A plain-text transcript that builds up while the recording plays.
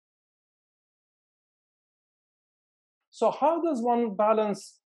So how does one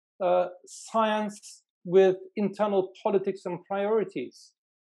balance science with internal politics and priorities?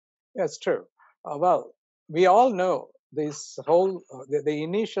 Yes, true. Well, we all know this whole the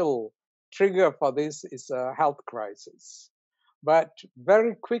initial trigger for this is a health crisis, but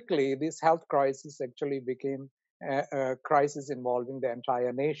very quickly this health crisis actually became a crisis involving the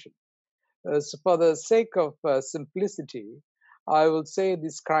entire nation. So for the sake of simplicity, I will say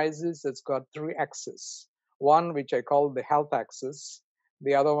this crisis has got three axes. One which I call the health axis,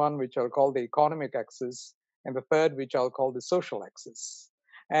 the other one which I'll call the economic axis, and the third which I'll call the social axis.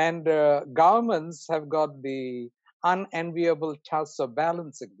 And governments have got the unenviable task of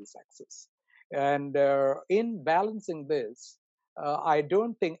balancing this axis. And in balancing this, I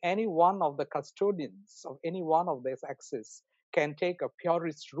don't think any one of the custodians of any one of these axes can take a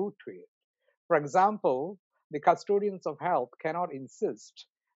purist route to it. For example, the custodians of health cannot insist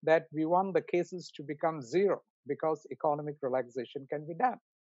that we want the cases to become zero because economic relaxation can be done.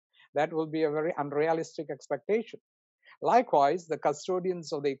 That will be a very unrealistic expectation. Likewise, the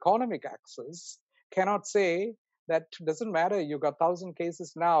custodians of the economic axis cannot say that doesn't matter, you got 1,000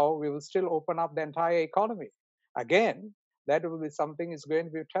 cases now, we will still open up the entire economy. Again, that will be something is going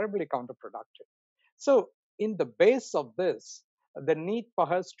to be terribly counterproductive. So, in the base of this, the need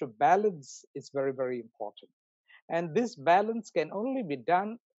for us to balance is very, very important. And this balance can only be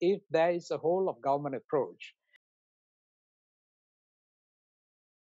done if there is a whole of government approach.